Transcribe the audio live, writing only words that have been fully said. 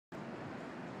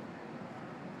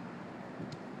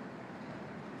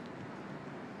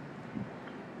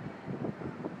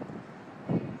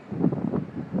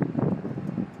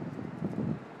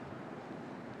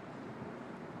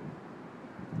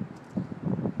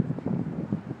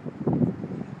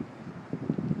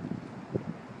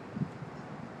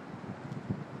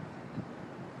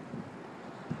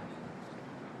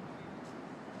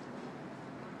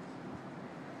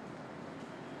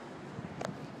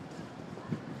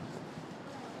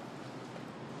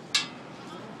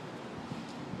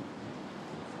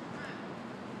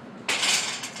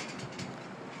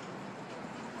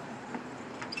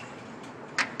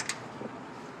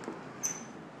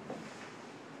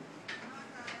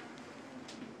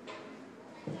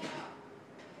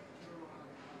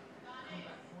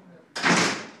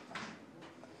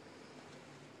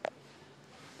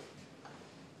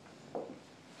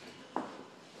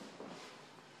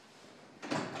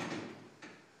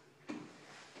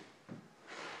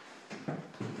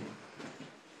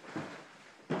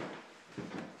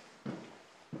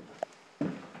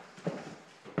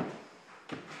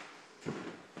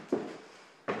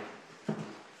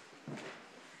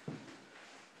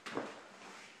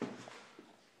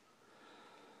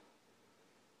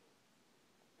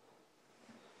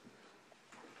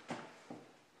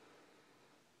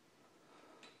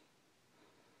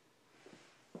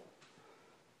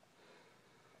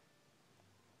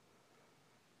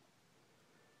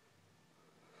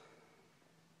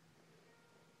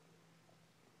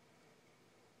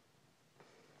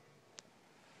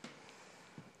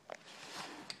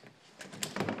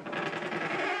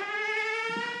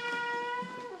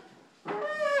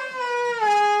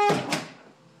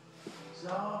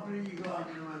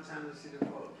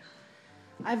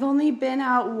I've only been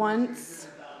out once.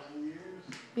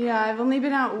 Yeah, I've only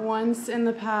been out once in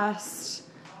the past.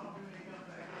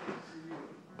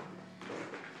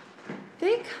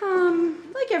 They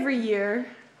come like every year.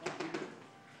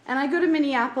 And I go to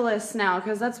Minneapolis now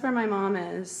because that's where my mom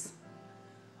is.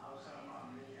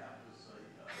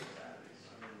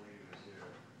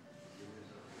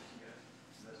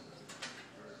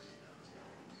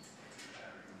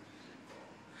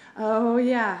 Oh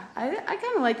yeah, I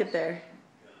kind of like it there.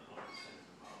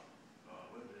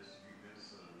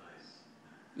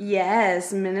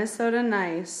 Yes, Minnesota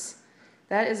nice.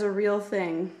 That is a real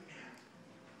thing.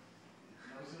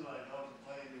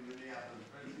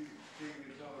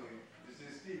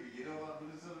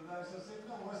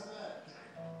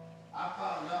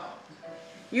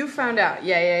 You found out.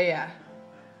 Yeah, yeah, yeah.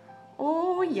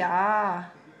 Oh yeah.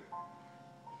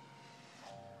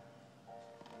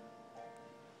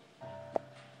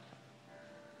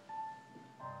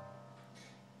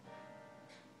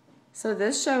 So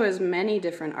this show is many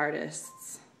different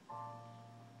artists.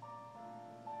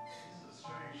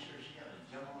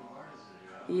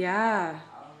 Yeah.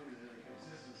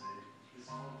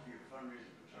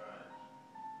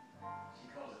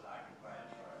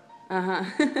 Uh-huh.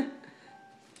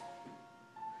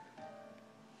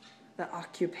 The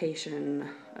occupation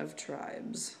of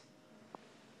tribes.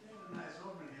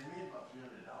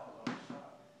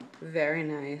 Very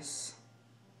nice.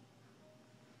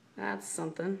 That's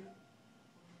something.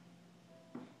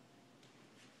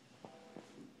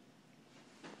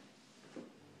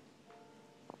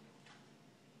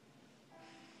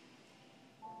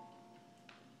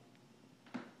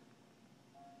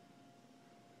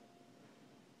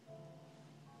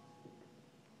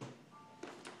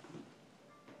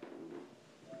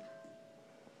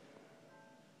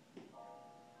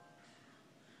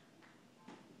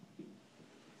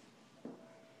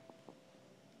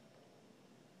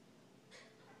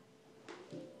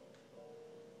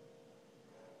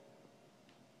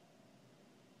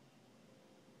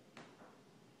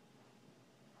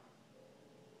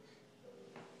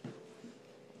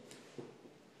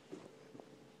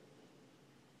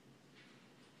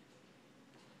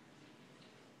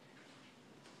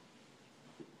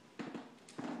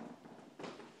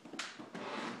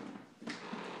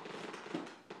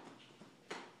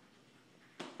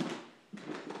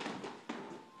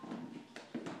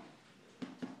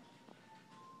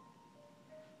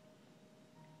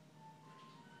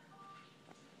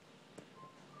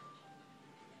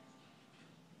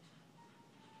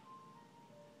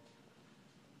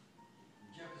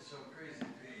 So crazy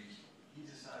page, he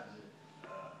decides that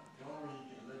the only way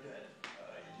he can look at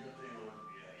your thing on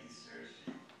East Third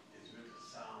Street is with the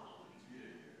sound on the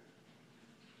computer here.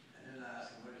 And then I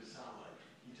asked him, what did it sound like?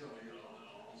 He told me, the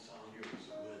only sound here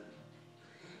was the wind.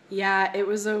 Yeah, it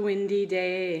was a windy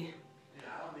day.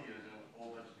 Yeah, I don't think there's a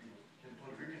whole bunch of people.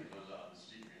 Puerto Ricans goes out in the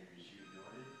street maybe shoot,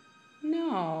 don't they?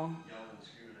 No. Yelling and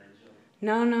screaming at each other.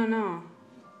 No, no, no.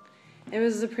 It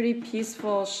was a pretty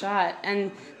peaceful shot,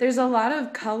 and there's a lot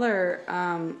of color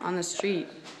on the street.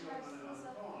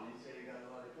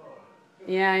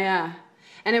 Yeah, yeah.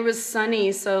 And it was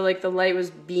sunny, so like the light was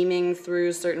beaming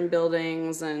through certain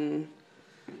buildings, and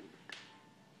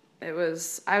I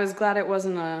was glad it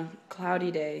wasn't a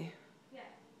cloudy day.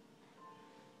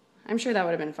 I'm sure that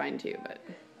would have been fine too, but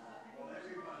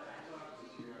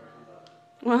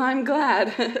well, I'm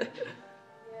glad.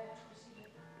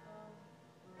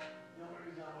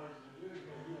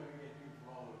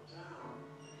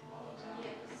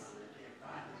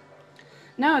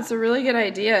 No, it's a really good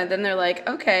idea. Then they're like,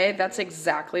 okay, that's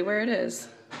exactly where it is.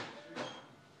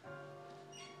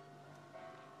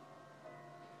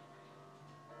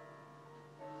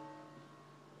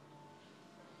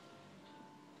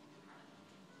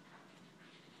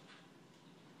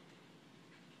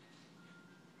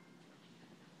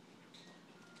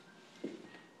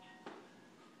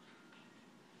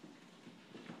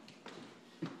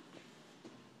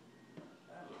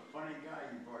 Funny guy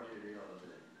you brought here the other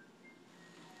day.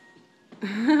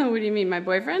 What do you mean, my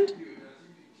boyfriend?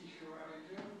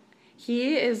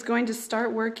 He is going to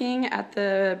start working at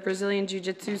the Brazilian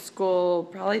Jiu-Jitsu school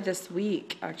probably this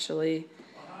week, actually.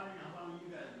 How long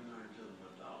you guys been knowing each other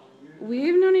for? 1,000 years?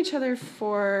 We've known each other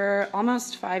for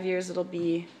almost 5 years. It'll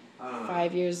be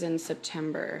 5 years in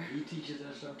September. He teaches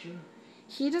that stuff too?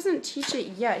 He doesn't teach it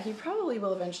yet. He probably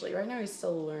will eventually. Right now he's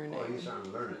still learning. Oh, he's trying to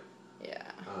learn it. Yeah.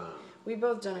 We've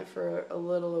both done it for a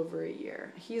little over a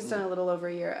year. He's done a little over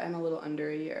a year. I'm a little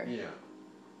under a year. Yeah.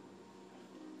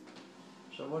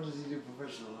 So what does he do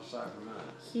professional aside from that?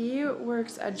 He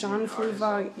works at John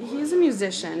Fluevog. He's a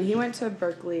musician. He went to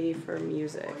Berkeley for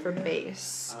music, for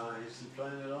bass. Is he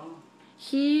playing at all?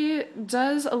 He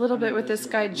does a little bit with this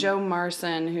guy Joe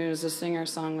Marson, who's a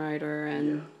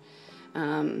singer-songwriter,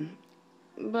 and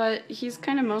but he's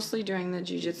kind of mostly doing the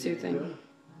jiu-jitsu thing.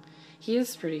 He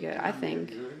is pretty good, I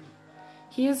think.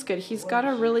 He is good. He's got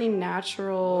a really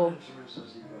natural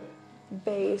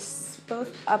bass,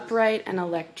 both upright and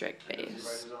electric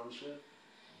bass.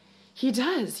 He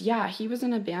does, yeah. He was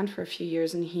in a band for a few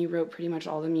years, and he wrote pretty much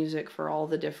all the music for all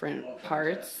the different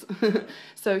parts.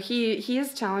 So he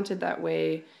is talented that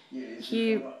way.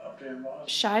 He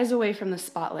shies away from the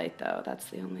spotlight, though. That's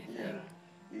the only thing.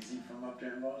 Yeah. Is he from up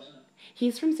there in Boston?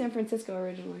 He's from San Francisco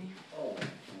originally. Oh.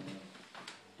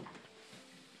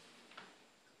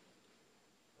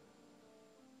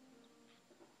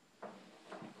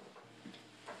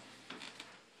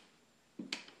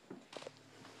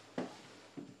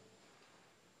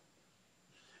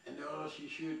 And all else you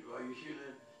shoot while you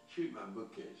shoot my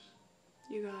bookcase.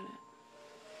 You got it.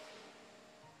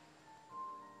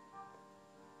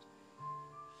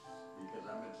 Because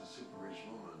I met the super rich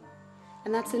woman.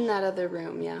 And that's in that other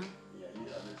room, yeah. Yeah, I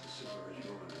met the super rich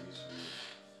woman that used to be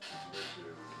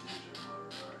director of the music of my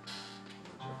regard.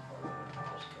 Which are part of that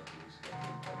house couple weeks ago.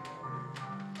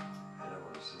 And I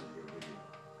want to send you a video.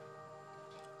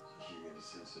 So you get a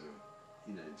sense of,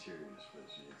 interior of this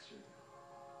place, the exterior.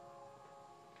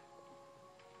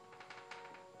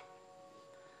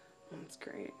 That's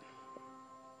great.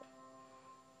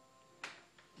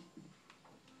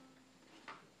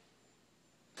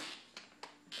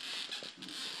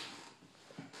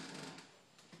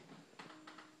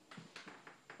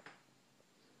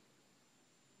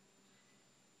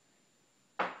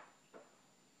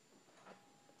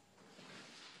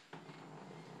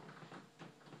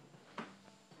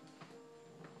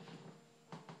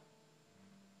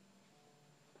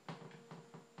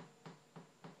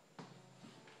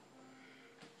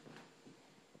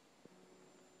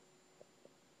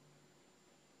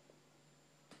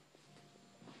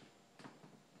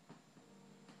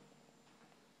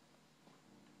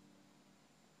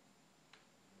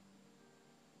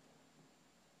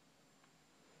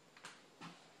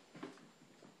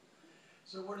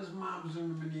 So what does Mom do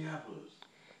in Minneapolis?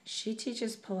 She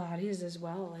teaches Pilates as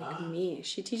well, like me.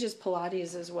 She teaches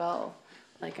Pilates as well,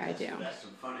 like I do. That's a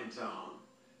funny town.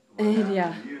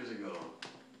 Yeah. Years ago,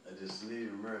 this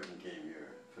Native American came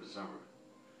here for the summer.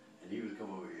 And he would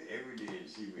come over here every day and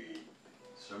see me,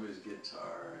 strum his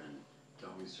guitar and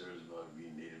tell me stories about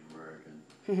being Native American.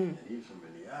 And he's from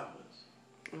Minneapolis.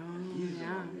 And he's the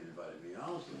one who invited me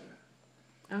out there.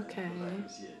 Okay. And I couldn't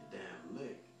see a damn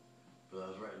lick. But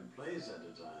I was writing plays at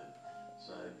the time,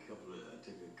 so I took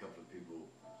a couple of people,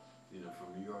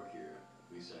 from New York here,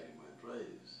 reciting my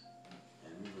plays,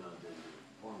 and we went out there to the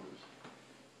performers.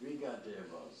 We got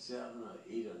there about 7 or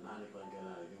 8 or 9 o'clock at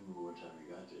night. I can't remember what time we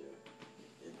got there.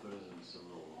 They put us in some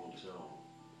little hotel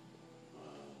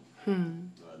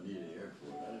near the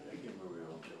airport. I can't remember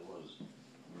what the hotel was.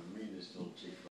 I mean, it's still cheap.